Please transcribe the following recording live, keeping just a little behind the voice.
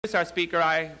introduce our speaker,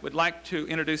 I would like to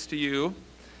introduce to you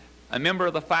a member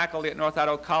of the faculty at North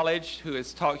Idaho College who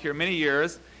has taught here many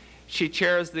years. She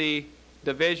chairs the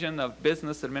Division of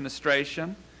Business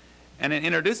Administration. And in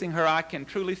introducing her, I can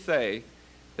truly say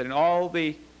that in all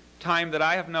the time that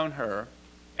I have known her,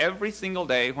 every single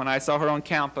day when I saw her on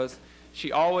campus,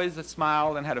 she always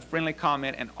smiled and had a friendly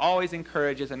comment and always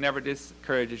encourages and never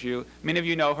discourages you. Many of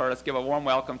you know her. Let's give a warm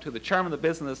welcome to the Chairman of the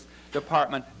Business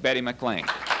Department, Betty McLean.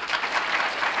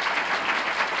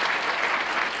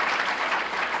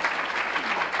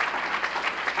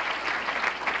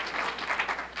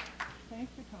 Thank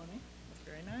you, Tony. That's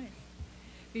very nice.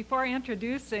 Before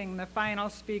introducing the final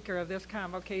speaker of this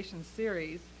convocation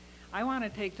series, I want to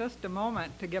take just a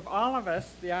moment to give all of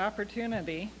us the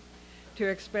opportunity to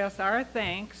express our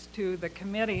thanks to the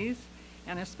committees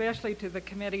and especially to the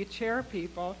committee chair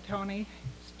people, Tony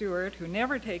Stewart, who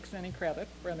never takes any credit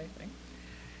for anything.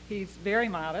 He's very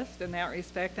modest in that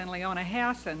respect, and Leona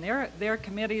Hassan. Their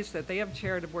committees that they have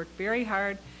chaired have worked very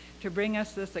hard to bring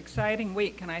us this exciting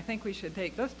week, and I think we should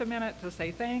take just a minute to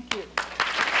say thank you.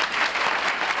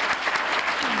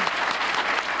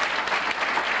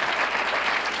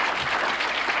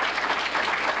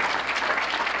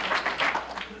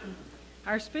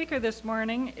 Our speaker this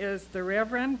morning is the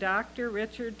Reverend Dr.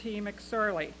 Richard T.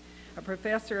 McSorley, a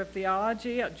professor of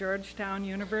theology at Georgetown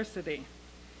University.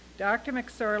 Dr.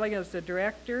 McSorley is the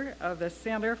director of the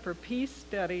Center for Peace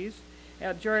Studies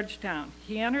at Georgetown.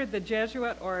 He entered the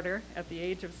Jesuit order at the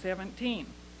age of 17.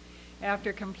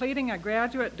 After completing a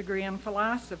graduate degree in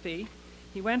philosophy,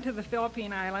 he went to the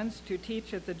Philippine Islands to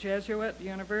teach at the Jesuit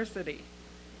University.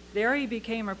 There he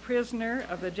became a prisoner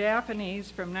of the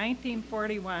Japanese from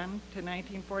 1941 to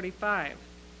 1945.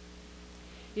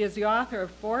 He is the author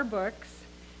of 4 books,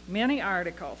 many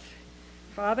articles.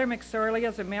 Father McSorley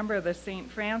is a member of the St.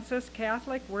 Francis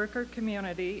Catholic Worker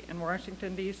Community in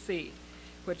Washington, D.C.,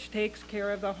 which takes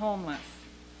care of the homeless.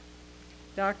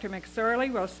 Dr.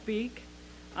 McSorley will speak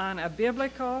on a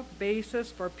biblical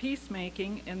basis for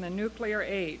peacemaking in the nuclear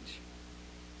age.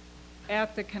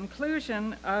 At the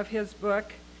conclusion of his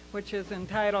book, which is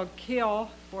entitled Kill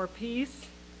for Peace,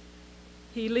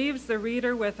 he leaves the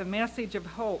reader with a message of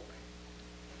hope,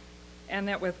 and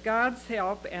that with God's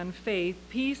help and faith,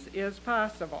 peace is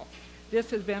possible.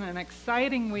 This has been an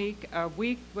exciting week, a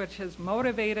week which has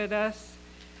motivated us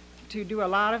to do a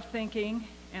lot of thinking,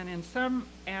 and in some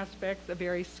aspects, a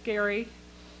very scary,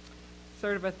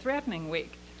 sort of a threatening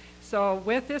week. So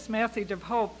with this message of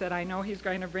hope that I know he's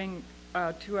going to bring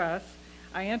to us,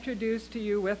 I introduce to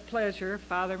you with pleasure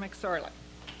Father McSorley.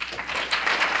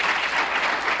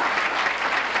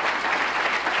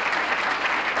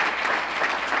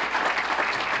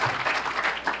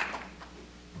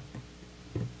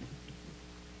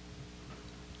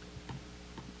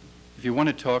 If you want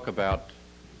to talk about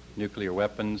nuclear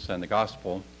weapons and the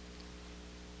gospel,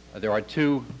 there are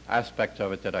 2 aspects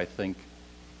of it that I think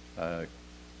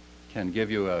can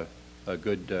give you a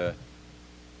good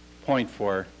point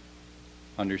for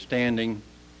understanding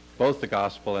both the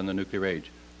gospel and the nuclear age.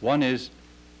 One is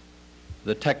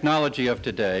the technology of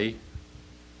today,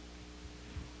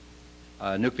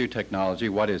 nuclear technology.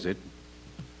 What is it?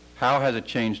 How has it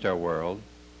changed our world?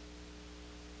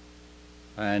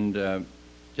 And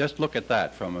just look at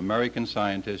that from American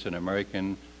scientists and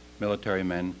American military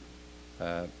men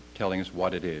telling us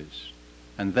what it is.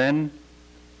 And then,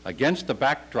 against the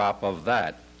backdrop of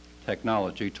that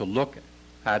technology, to look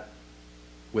at,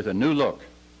 with a new look,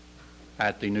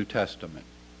 at the New Testament,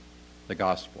 the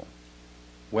gospel.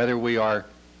 Whether we are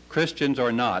Christians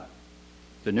or not,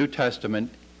 the New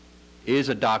Testament is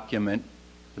a document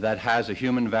that has a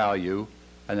human value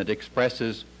and that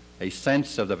expresses a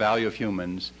sense of the value of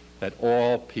humans that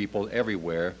all people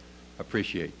everywhere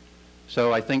appreciate.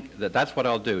 So I think that that's what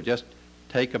I'll do. Just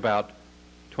take about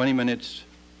 20 minutes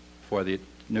for the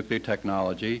nuclear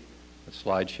technology, a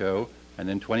slideshow, and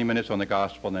then 20 minutes on the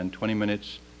gospel, and then 20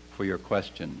 minutes for your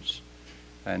questions.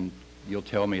 And you'll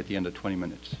tell me at the end of 20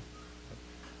 minutes.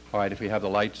 All right, if we have the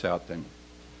lights out then.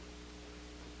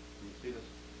 Can you see this?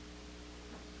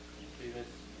 Can you see this?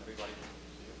 Everybody can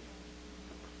see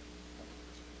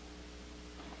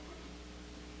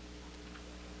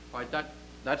it. All right,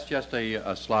 that's just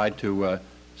a slide to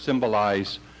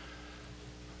symbolize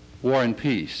war and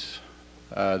peace,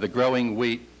 the growing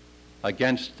wheat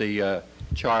against the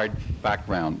charred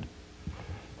background.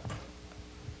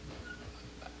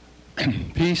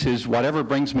 Peace is whatever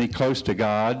brings me close to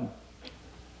God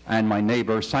and my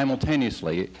neighbor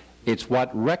simultaneously. It's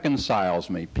what reconciles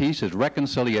me. Peace is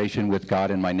reconciliation with God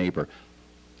and my neighbor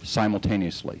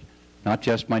simultaneously. Not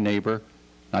just my neighbor,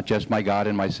 not just my God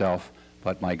and myself,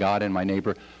 but my God and my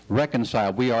neighbor.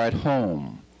 reconciled. We are at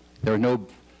home. There are no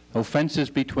fences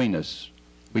between us.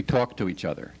 We talk to each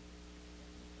other,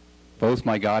 both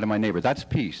my God and my neighbor. That's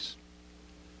peace.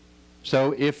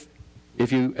 So if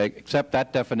you accept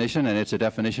that definition, and it's a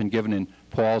definition given in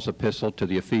Paul's epistle to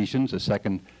the Ephesians, the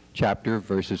 2nd chapter,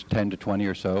 verses 10 to 20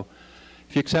 or so,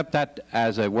 if you accept that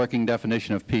as a working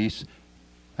definition of peace,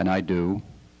 and I do,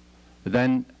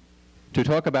 then to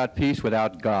talk about peace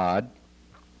without God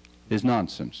is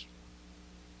nonsense.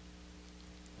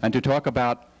 And to talk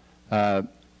about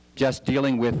just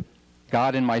dealing with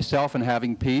God and myself and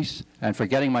having peace and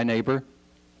forgetting my neighbor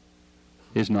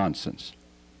is nonsense.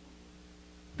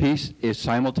 Peace is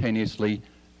simultaneously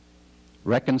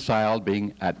reconciled,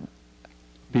 being at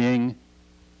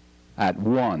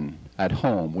one, at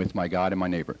home with my God and my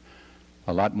neighbor.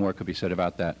 A lot more could be said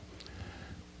about that.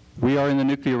 We are in the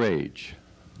nuclear age.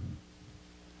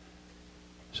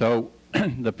 So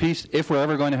the peace, if we're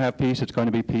ever going to have peace, it's going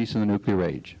to be peace in the nuclear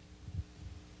age.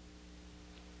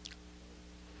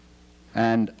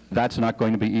 And that's not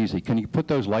going to be easy. Can you put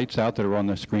those lights out that are on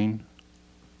the screen?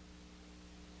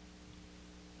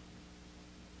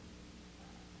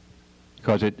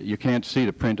 Because you can't see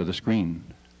the print of the screen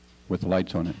with the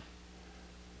lights on it.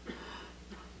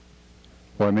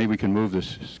 Or maybe we can move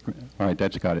this screen. All right,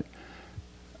 that's got it.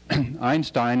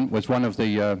 Einstein was one of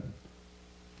the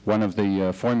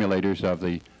formulators of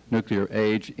the nuclear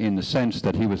age, in the sense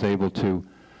that he was able to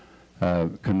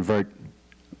convert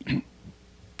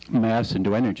mass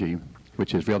into energy,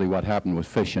 which is really what happened with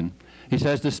fission. He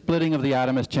says the splitting of the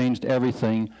atom has changed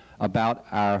everything about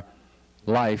our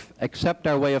life except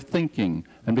our way of thinking.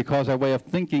 And because our way of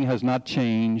thinking has not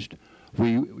changed,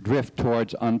 we drift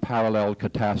towards unparalleled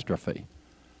catastrophe.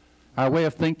 Our way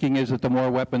of thinking is that the more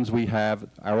weapons we have,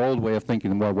 our old way of thinking,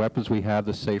 the more weapons we have,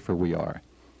 the safer we are.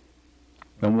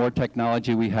 The more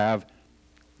technology we have,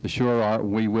 the surer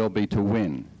we will be to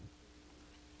win.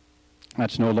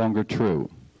 That's no longer true.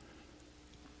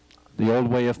 The old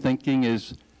way of thinking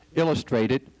is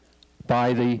illustrated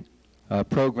by the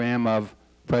program of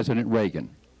President Reagan.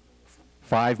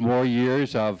 5 more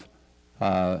years of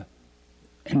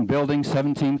building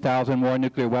 17,000 more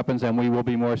nuclear weapons and we will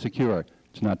be more secure.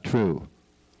 It's not true.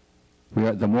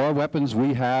 The more weapons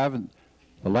we have,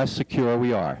 the less secure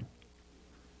we are.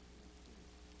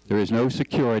 There is no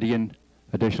security in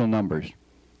additional numbers.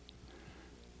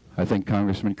 I think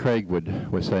Congressman Craig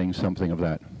was saying something of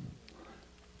that.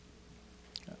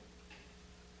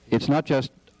 It's not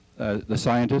just the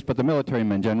scientists, but the military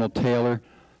men. General Taylor,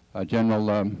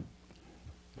 General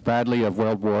Bradley of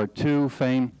World War II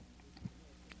fame,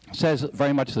 says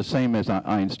very much the same as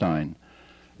Einstein,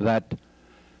 that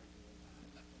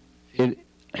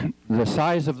the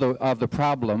size of the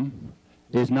problem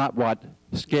is not what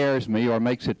scares me or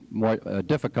makes it more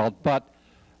difficult, but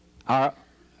our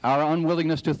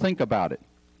unwillingness to think about it.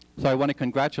 So I want to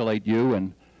congratulate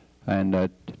you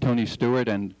and Tony Stewart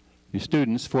and you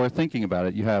students for thinking about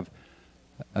it. You have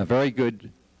a very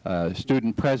good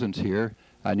student presence here,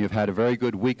 and you've had a very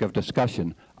good week of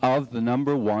discussion of the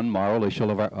 #1 moral issue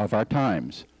of our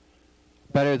times.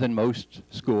 Better than most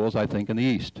schools, I think, in the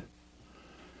East.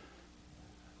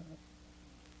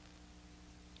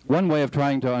 One way of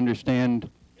trying to understand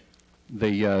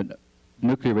the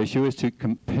nuclear issue is to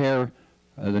compare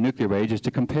the nuclear age, is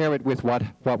to compare it with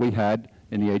what we had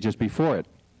in the ages before it.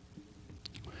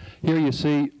 Here you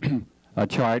see a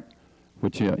chart,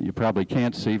 which you probably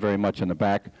can't see very much in the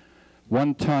back.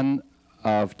 1 ton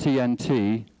of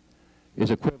TNT is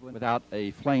equivalent, without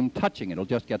a flame touching it, it'll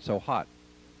just get so hot,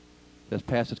 just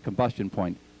past its combustion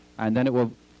point, and then it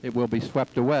will be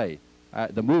swept away.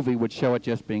 The movie would show it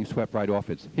just being swept right off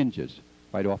its hinges,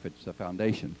 right off its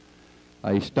foundation.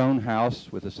 A stone house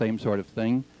with the same sort of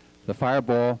thing. The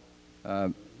fireball,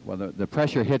 well, the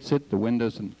pressure hits it, the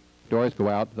windows and doors go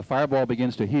out, the fireball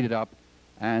begins to heat it up,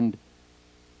 and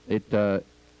it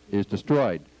is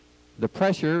destroyed. The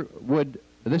pressure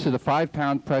this is a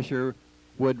 5-pound pressure,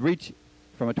 would reach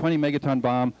from a 20 megaton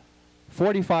bomb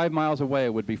 45 miles away.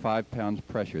 It would be 5 pounds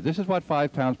pressure. This is what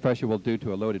 5 pounds pressure will do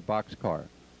to a loaded boxcar.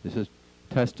 This is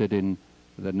tested in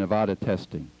the Nevada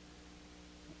testing.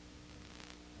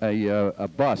 A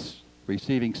bus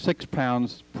receiving 6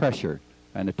 pounds pressure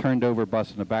and a turned over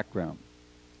bus in the background.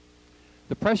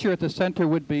 The pressure at the center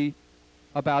would be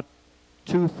about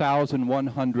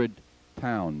 2,100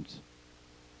 pounds.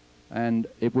 And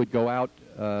it would go out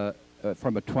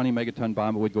from a 20 megaton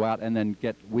bomb, it would go out and then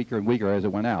get weaker and weaker as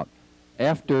it went out.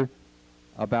 After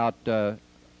about 10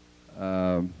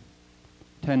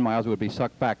 miles, it would be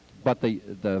sucked back. But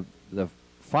the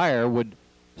fire would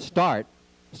start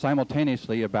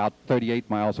simultaneously about 38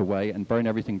 miles away and burn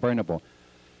everything burnable.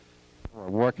 war.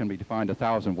 War can be defined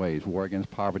 1,000 ways. War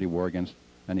against poverty, war against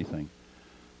anything.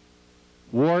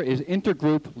 War is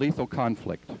intergroup lethal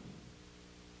conflict.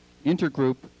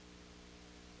 Intergroup,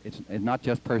 it's not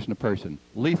just person to person.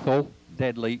 Lethal,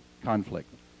 deadly conflict.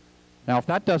 Now, if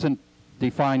that doesn't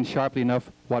define sharply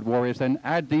enough what war is, then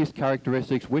add these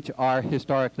characteristics, which are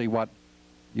historically what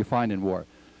you find in war.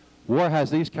 War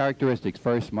has these characteristics.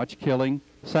 First, much killing.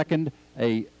 Second,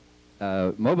 a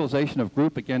mobilization of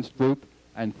group against group.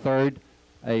 And third,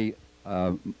 a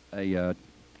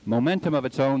momentum of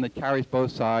its own that carries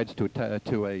both sides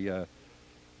to a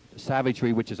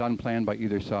savagery which is unplanned by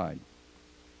either side.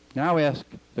 Now ask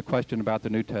the question about the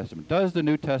New Testament. Does the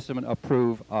New Testament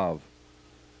approve of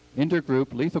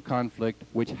intergroup lethal conflict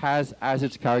which has as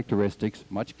its characteristics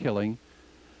much killing,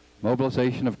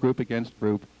 mobilization of group against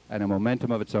group, and a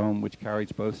momentum of its own which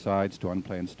carries both sides to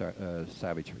unplanned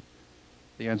savagery?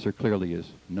 The answer clearly is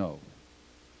no.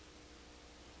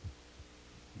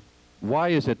 Why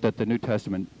is it that the New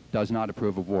Testament does not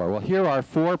approve of war? Well, here are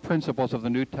 4 principles of the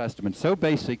New Testament, so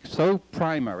basic, so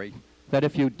primary, that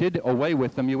if you did away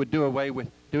with them, you would do away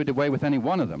with any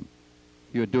one of them.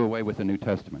 You would do away with the New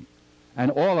Testament. And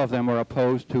all of them are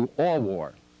opposed to all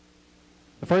war.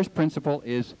 The first principle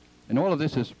is, and all of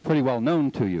this is pretty well known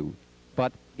to you,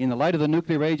 but in the light of the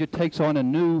nuclear age, it takes on a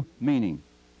new meaning.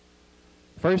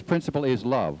 The first principle is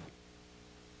love.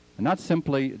 And not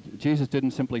simply, Jesus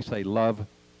didn't simply say love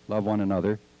one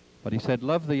another, but he said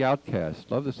love the outcast,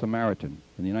 love the Samaritan.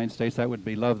 In the United States, that would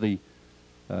be love the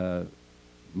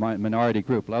minority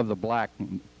group, love the black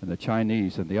and the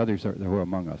Chinese and the others who are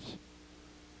among us.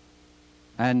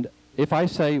 And if I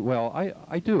say, well,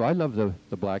 I do, I love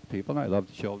the black people, and I love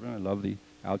the children, I love the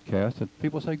outcasts, and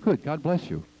people say, good, God bless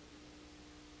you.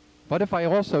 But if I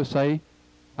also say,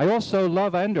 I also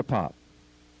love Andropop,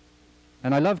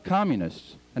 and I love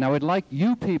communists, and I would like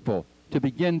you people to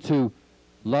begin to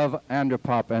love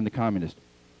Andropop and the communists,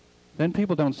 then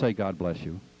people don't say, God bless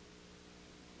you.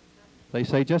 They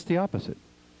say just the opposite.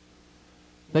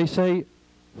 They say,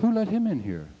 who let him in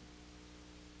here?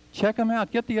 Check him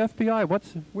out. Get the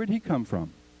FBI. Where'd he come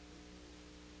from?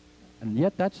 And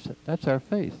yet that's our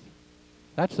faith.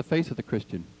 That's the faith of the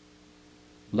Christian.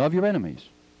 Love your enemies.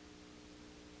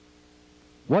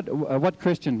 What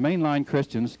Christians, mainline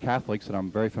Christians, Catholics that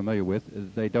I'm very familiar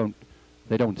with, they don't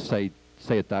say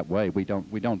it that way. We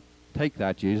don't take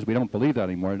that Jesus. We don't believe that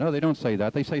anymore. No, they don't say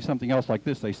that. They say something else like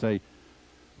this. They say,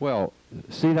 well,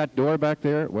 see that door back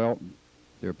there? Well,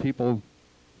 there are people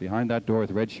behind that door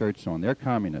with red shirts on. They're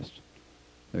communists.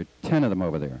 There are 10 of them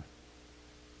over there.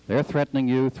 They're threatening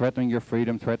you, threatening your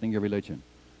freedom, threatening your religion.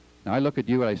 Now I look at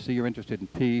you and I see you're interested in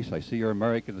peace. I see you're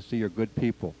American. I see you're good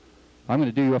people. I'm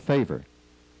going to do you a favor.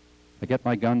 I get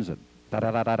my guns and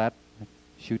da-da-da-da-da,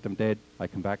 shoot them dead. I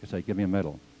come back and say, give me a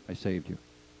medal. I saved you.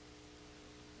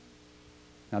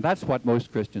 Now that's what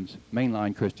most Christians,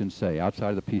 mainline Christians, say outside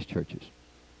of the peace churches.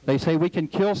 They say we can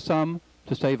kill some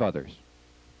to save others.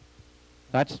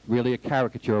 That's really a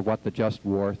caricature of what the just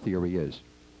war theory is.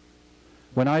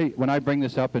 When I bring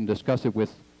this up and discuss it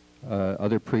with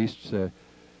other priests,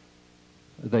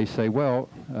 they say, well,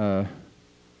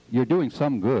 you're doing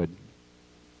some good.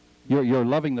 You're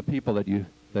loving the people that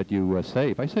you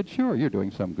save. I said, sure, you're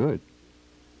doing some good.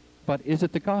 But is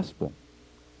it the gospel?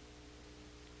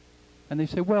 And they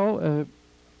say, well,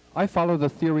 I follow the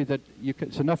theory that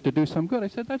it's enough to do some good. I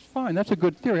said, that's fine. That's a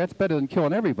good theory. That's better than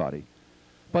killing everybody.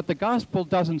 But the gospel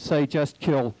doesn't say just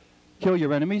kill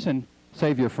your enemies and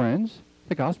save your friends.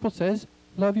 The gospel says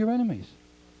love your enemies.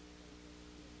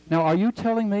 Now, are you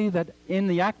telling me that in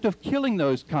the act of killing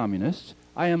those communists,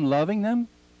 I am loving them?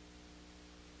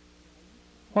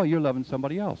 Well, you're loving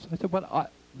somebody else. I said, well,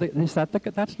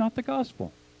 that's not the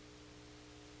gospel.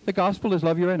 The gospel is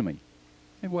love your enemy.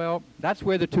 And well, that's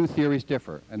where the two theories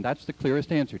differ, and that's the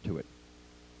clearest answer to it.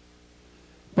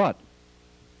 But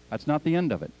that's not the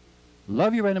end of it.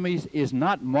 Love your enemies is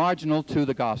not marginal to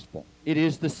the gospel. It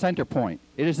is the center point.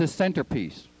 It is the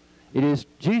centerpiece. It is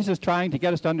Jesus trying to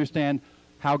get us to understand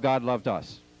how God loved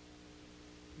us.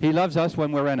 He loves us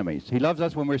when we're enemies. He loves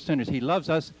us when we're sinners. He loves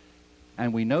us,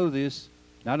 and we know this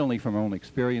not only from our own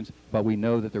experience, but we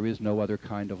know that there is no other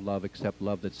kind of love except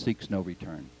love that seeks no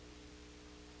return.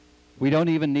 We don't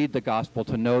even need the gospel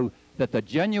to know that the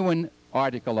genuine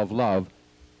article of love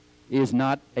is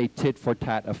not a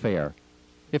tit-for-tat affair.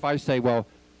 If I say, well,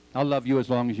 I'll love you as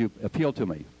long as you appeal to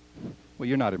me, well,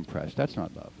 you're not impressed. That's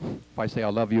not love. If I say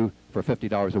I'll love you for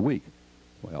 $50 a week,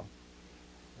 well,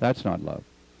 that's not love.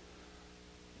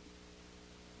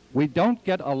 We don't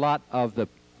get a lot of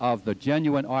the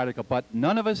genuine article, but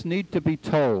none of us need to be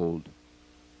told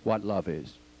what love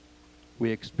is. We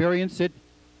experience it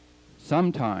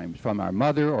sometimes from our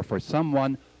mother or for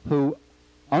someone who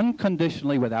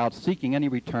unconditionally, without seeking any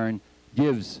return,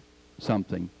 gives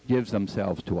something, gives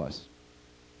themselves to us.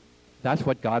 That's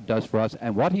what God does for us.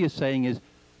 And what he is saying is,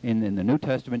 in the New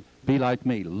Testament, be like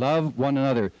me. Love one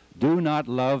another. Do not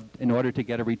love in order to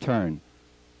get a return.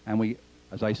 And we,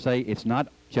 as I say, it's not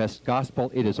just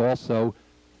gospel, it is also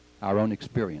our own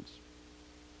experience.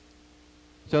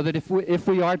 So that if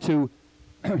we are to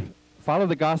follow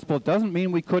the gospel, it doesn't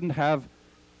mean we couldn't have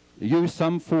used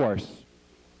some force,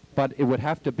 but it would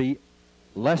have to be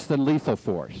less than lethal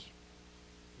force.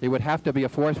 It would have to be a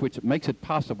force which makes it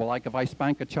possible, like if I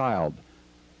spank a child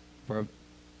for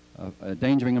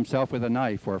endangering himself with a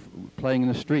knife or playing in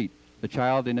the street. The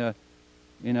child in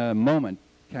a moment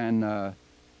can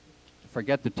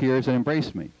forget the tears and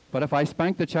embrace me. But if I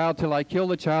spank the child till I kill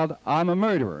the child, I'm a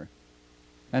murderer.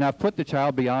 And I've put the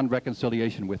child beyond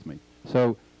reconciliation with me.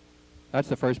 So that's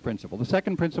the first principle. The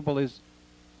second principle is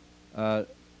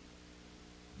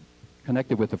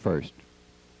connected with the first.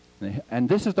 And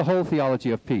this is the whole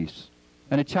theology of peace.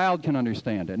 And a child can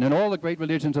understand it. And all the great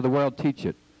religions of the world teach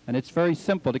it. And it's very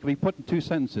simple. It can be put in 2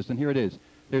 sentences, and here it is.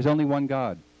 There's only one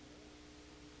God.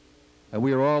 And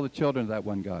we are all the children of that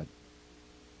one God.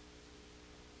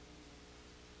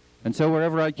 And so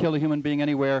wherever I kill a human being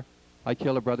anywhere, I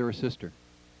kill a brother or sister.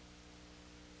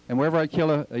 And wherever I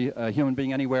kill a human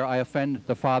being anywhere, I offend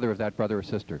the father of that brother or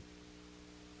sister.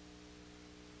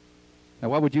 Now,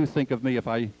 what would you think of me if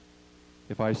I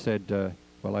said,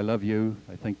 well, I love you.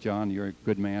 I think, John, you're a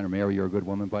good man, or Mary, you're a good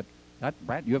woman, but that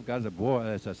brat you have got as a boy,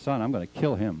 as a son, I'm going to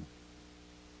kill him.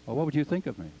 Well, what would you think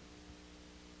of me?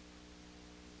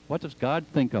 What does God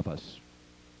think of us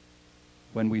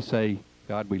when we say,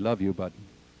 God, we love you, but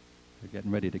you're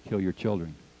getting ready to kill your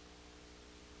children?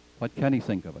 What can he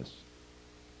think of us?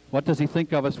 What does he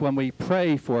think of us when we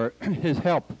pray for his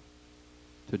help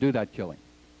to do that killing?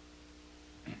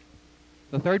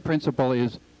 The third principle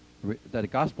is that the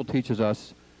gospel teaches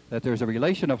us that there's a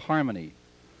relation of harmony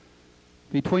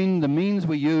between the means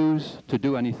we use to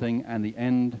do anything and the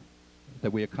end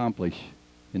that we accomplish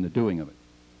in the doing of it.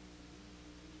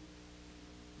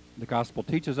 The gospel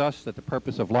teaches us that the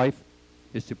purpose of life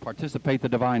is to participate the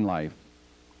divine life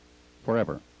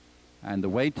forever. And the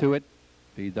way to it,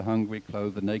 feed the hungry,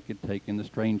 clothe the naked, take in the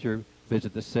stranger,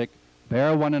 visit the sick,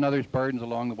 bear one another's burdens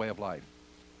along the way of life.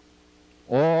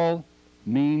 All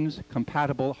means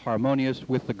compatible, harmonious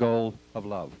with the goal of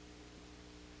love.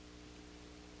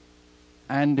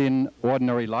 And in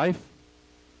ordinary life,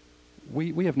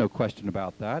 we have no question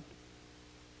about that.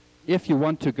 If you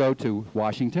want to go to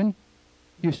Washington,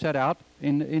 you set out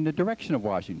in the direction of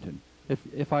Washington.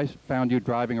 If I found you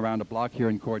driving around a block here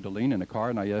in Coeur d'Alene in a car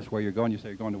and I asked where you're going, you say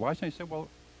you're going to Washington, I said, well,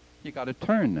 you got to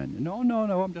turn then. No,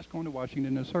 I'm just going to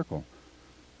Washington in a circle.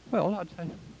 Well, I'd say,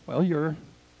 well, you're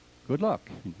good luck,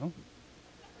 you know.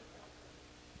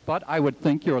 But I would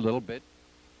think you're a little bit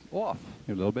off.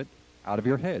 You're a little bit out of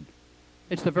your head.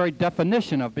 It's the very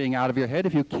definition of being out of your head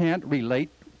if you can't relate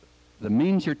the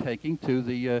means you're taking to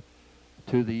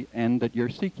the end that you're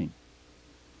seeking.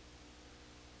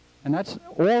 And that's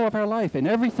all of our life. In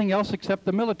everything else except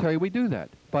the military, we do that.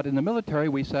 But in the military,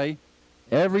 we say,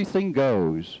 everything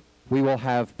goes. We will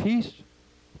have peace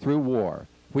through war.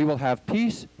 We will have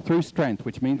peace through strength,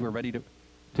 which means we're ready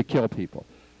to kill people.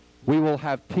 We will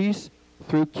have peace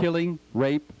through killing,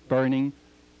 rape, burning,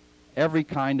 every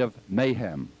kind of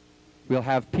mayhem. We'll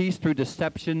have peace through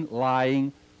deception,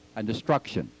 lying, and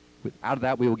destruction. Out of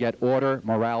that, we will get order,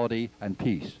 morality, and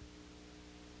peace.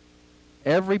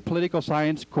 Every political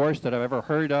science course that I've ever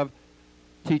heard of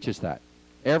teaches that.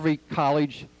 Every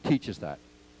college teaches that.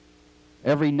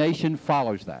 Every nation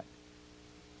follows that.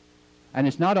 And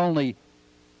it's not only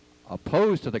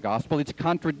opposed to the gospel, it's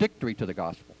contradictory to the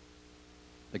gospel.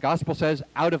 The gospel says,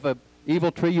 out of an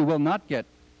evil tree you will not get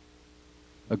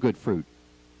a good fruit.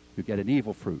 You get an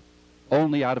evil fruit.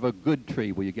 Only out of a good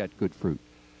tree will you get good fruit.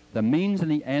 The means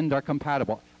and the end are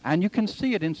compatible. And you can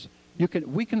see it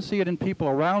we can see it in people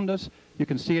around us. You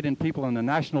can see it in people on the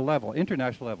national level,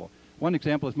 international level. One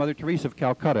example is Mother Teresa of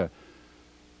Calcutta,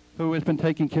 who has been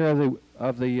taking care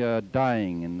of the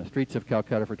dying in the streets of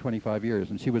Calcutta for 25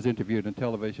 years. And she was interviewed on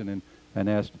television and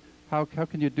asked, how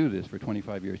can you do this for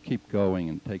 25 years? Keep going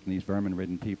and taking these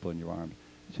vermin-ridden people in your arms.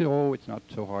 She said, oh, it's not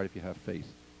so hard if you have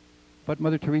faith. But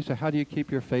Mother Teresa, how do you keep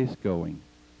your faith going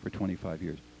for 25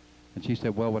 years? And she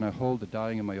said, well, when I hold the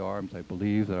dying in my arms, I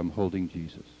believe that I'm holding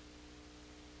Jesus.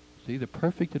 See, the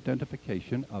perfect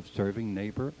identification of serving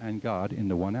neighbor and God in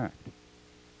the one act.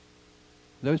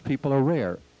 Those people are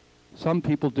rare. Some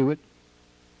people do it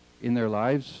in their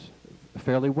lives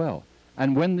fairly well.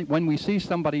 And when we see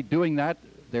somebody doing that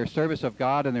their service of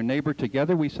God and their neighbor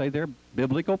together, we say they're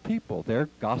biblical people. They're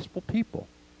gospel people.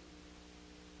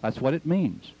 That's what it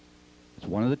means. It's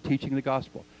one of the teaching of the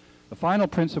gospel. The final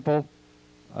principle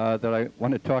that I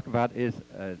want to talk about is,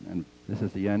 and this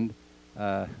is the end,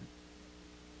 that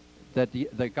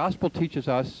the gospel teaches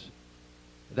us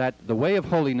that the way of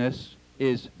holiness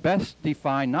is best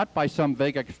defined not by some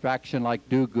vague abstraction like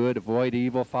do good, avoid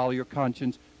evil, follow your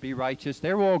conscience, be righteous.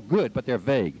 They're all good, but they're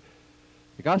vague.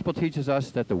 The gospel teaches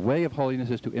us that the way of holiness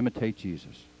is to imitate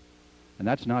Jesus, and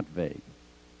that's not vague.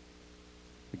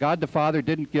 God the Father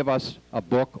didn't give us a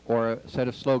book or a set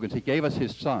of slogans. He gave us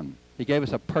his Son. He gave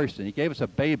us a person. He gave us a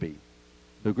baby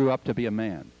who grew up to be a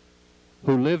man,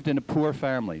 who lived in a poor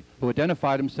family, who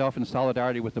identified himself in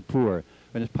solidarity with the poor,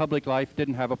 in his public life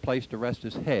didn't have a place to rest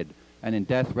his head, and in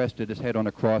death rested his head on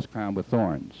a cross crowned with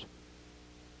thorns,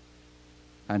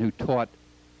 and who taught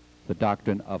the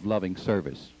doctrine of loving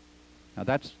service. Now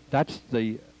that's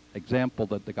the example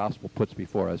that the gospel puts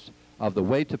before us of the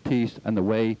way to peace and the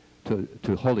way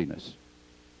to holiness.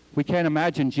 We can't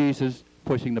imagine Jesus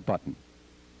pushing the button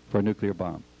for a nuclear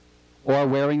bomb, or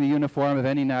wearing the uniform of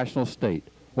any national state,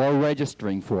 or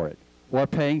registering for it, or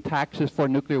paying taxes for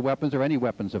nuclear weapons or any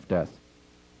weapons of death,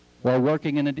 or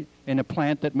working in a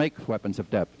plant that makes weapons of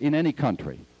death in any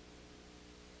country.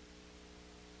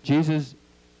 Jesus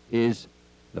is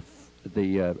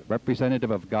the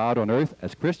representative of God on earth,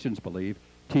 as Christians believe,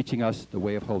 teaching us the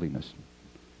way of holiness.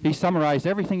 He summarized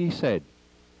everything he said,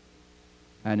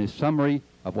 and his summary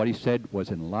of what he said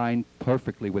was in line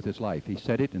perfectly with his life. He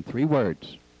said it in 3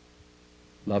 words: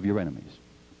 love your enemies.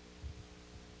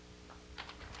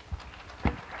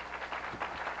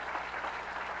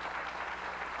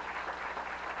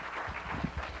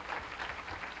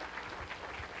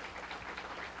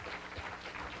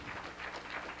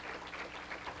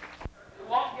 You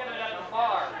won't get it at the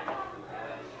bar.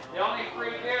 The only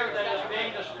free beer that is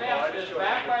being dispensed is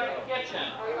back by the kitchen.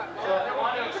 So if you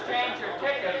want to exchange your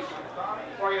tickets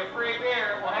for your free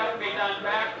beer, it will have to be done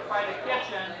back by the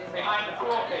kitchen behind the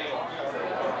pool table.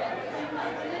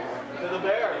 To the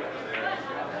bear.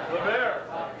 The bear.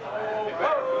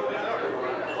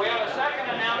 We have a second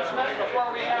announcement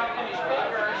before we have any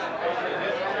speakers.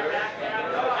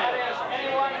 That is,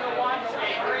 anyone who wants a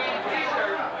green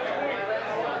t-shirt,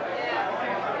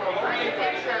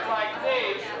 like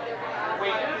these, we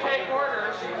do take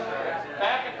orders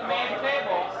back at the main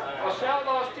table. We'll sell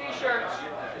those t-shirts.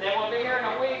 They will be here in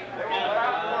a week and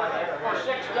about for $6.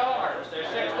 They're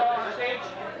 $6 each.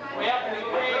 We have to be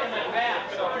paid in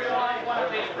advance. So if you want one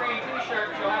of these green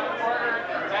t-shirts, you'll have to order it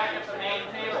back at the main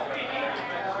table.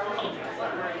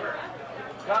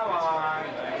 Come on.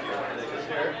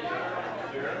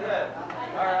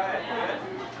 All right.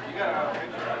 You got a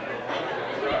picture.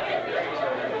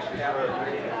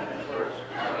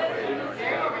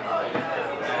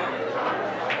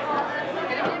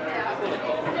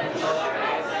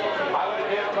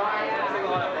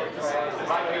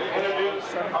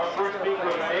 Our first speaker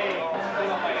of the day,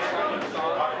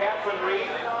 Catherine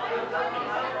Reed.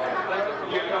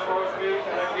 You come forward, please,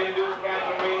 and I'm going to do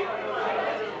Catherine Reed.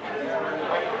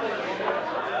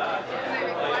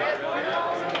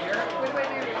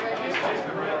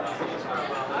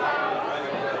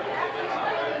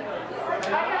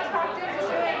 I have practiced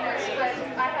doing this, but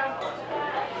I have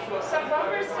some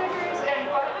bumper stickers and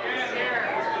buttons here.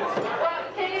 Well,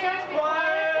 can you guys be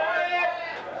quiet?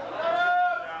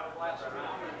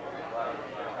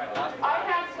 I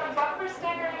have some bumper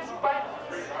stickers,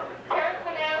 buttons,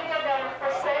 paraphernalia that are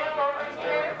for sale over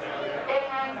here,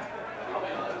 and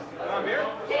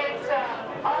it's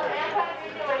all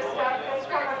anti-nuclear stuff. It's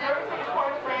from a group in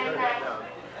Portland that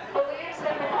believes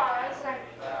in the cause, and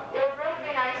it would really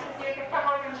be nice if you could come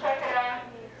over and check it out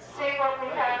and see what we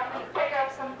have, and pick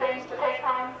up some things to take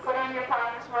home, put on your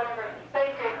cars, whatever.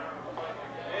 Thank you.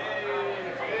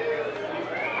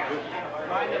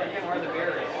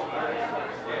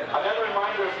 Another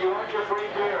reminder, if you want your free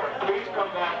beer, please come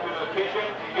back to the kitchen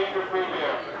and get your free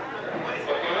beer. If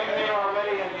you're in there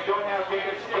already and you don't have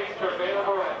tickets, tickets are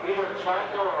available at either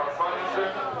Chanto or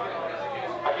Furniture.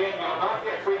 Again, you will not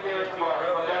get free beer if you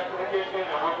come back to the kitchen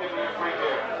and we'll give you your free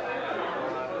beer.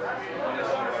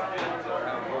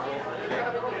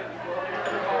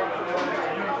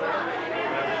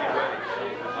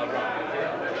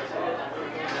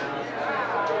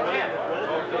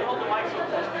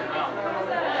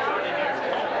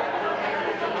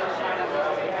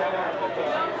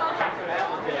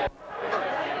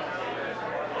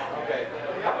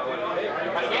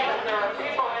 Again, there are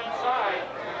people inside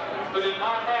who do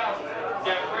not have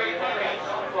their free tickets.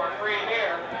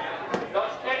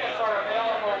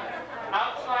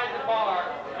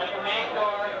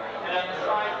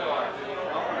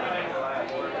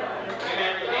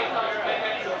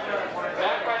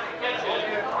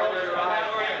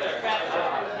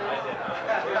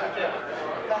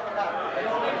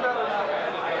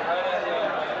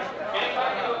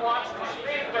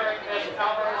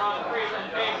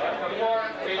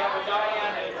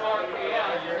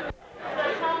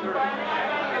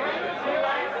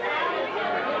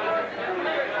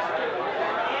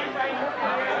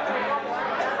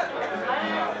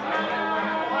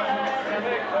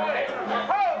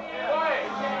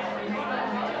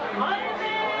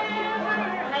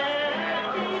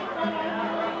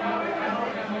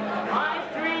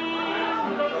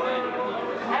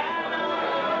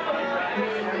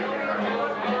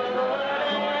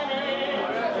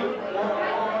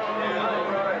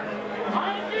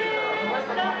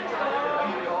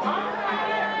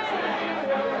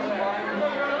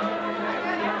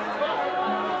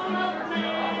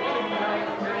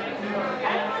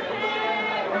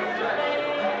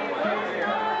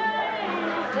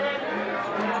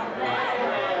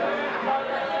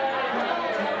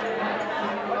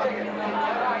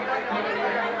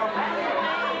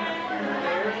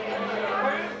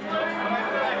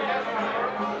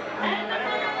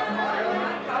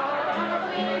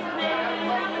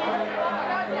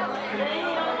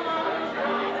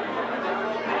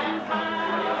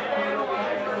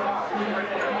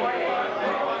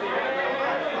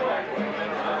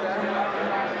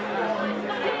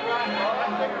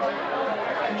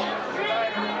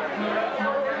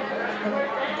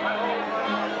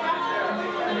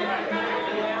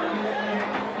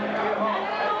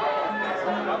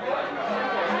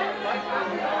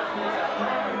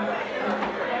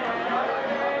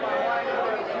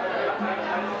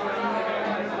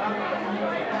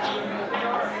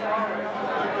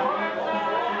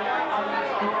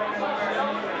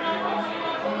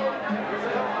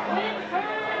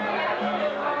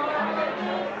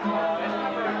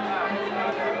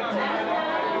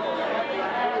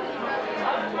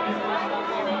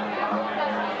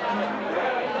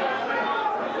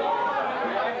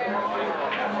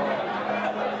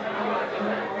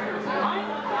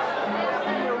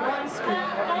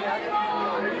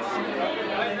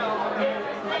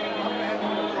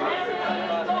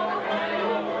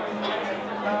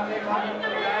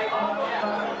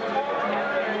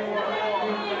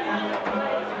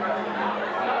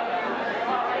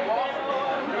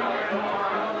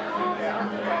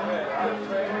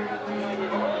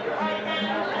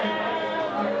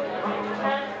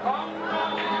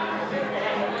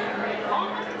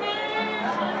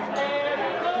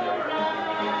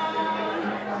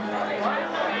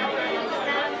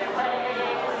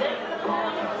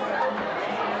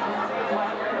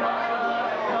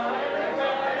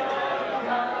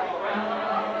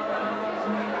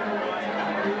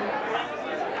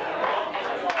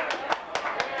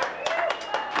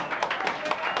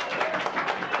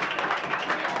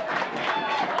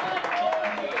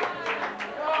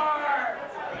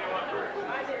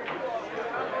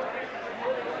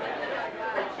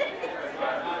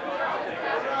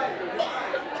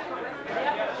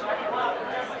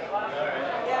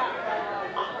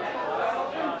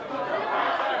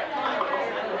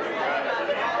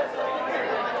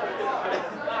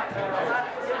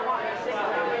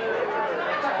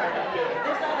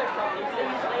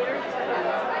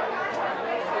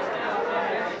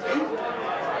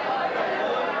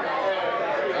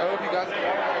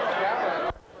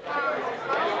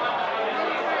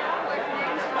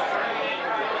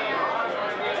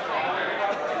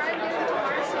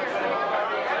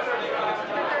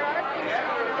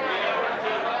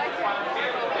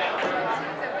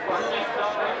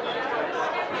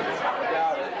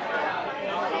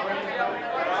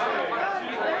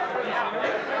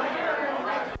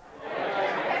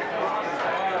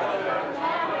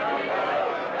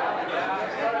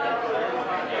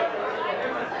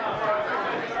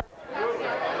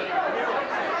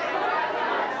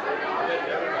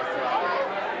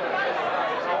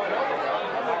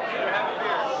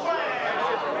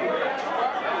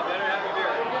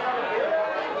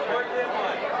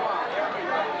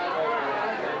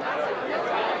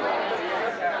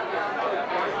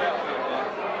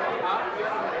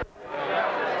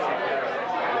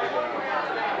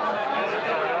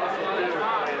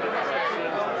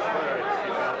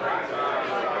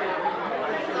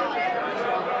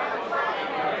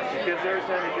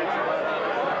 time he gets you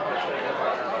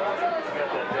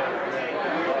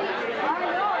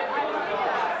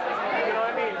you know,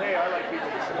 I mean, hey, I like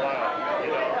people to smile,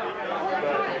 you know,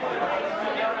 but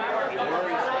it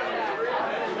worries me.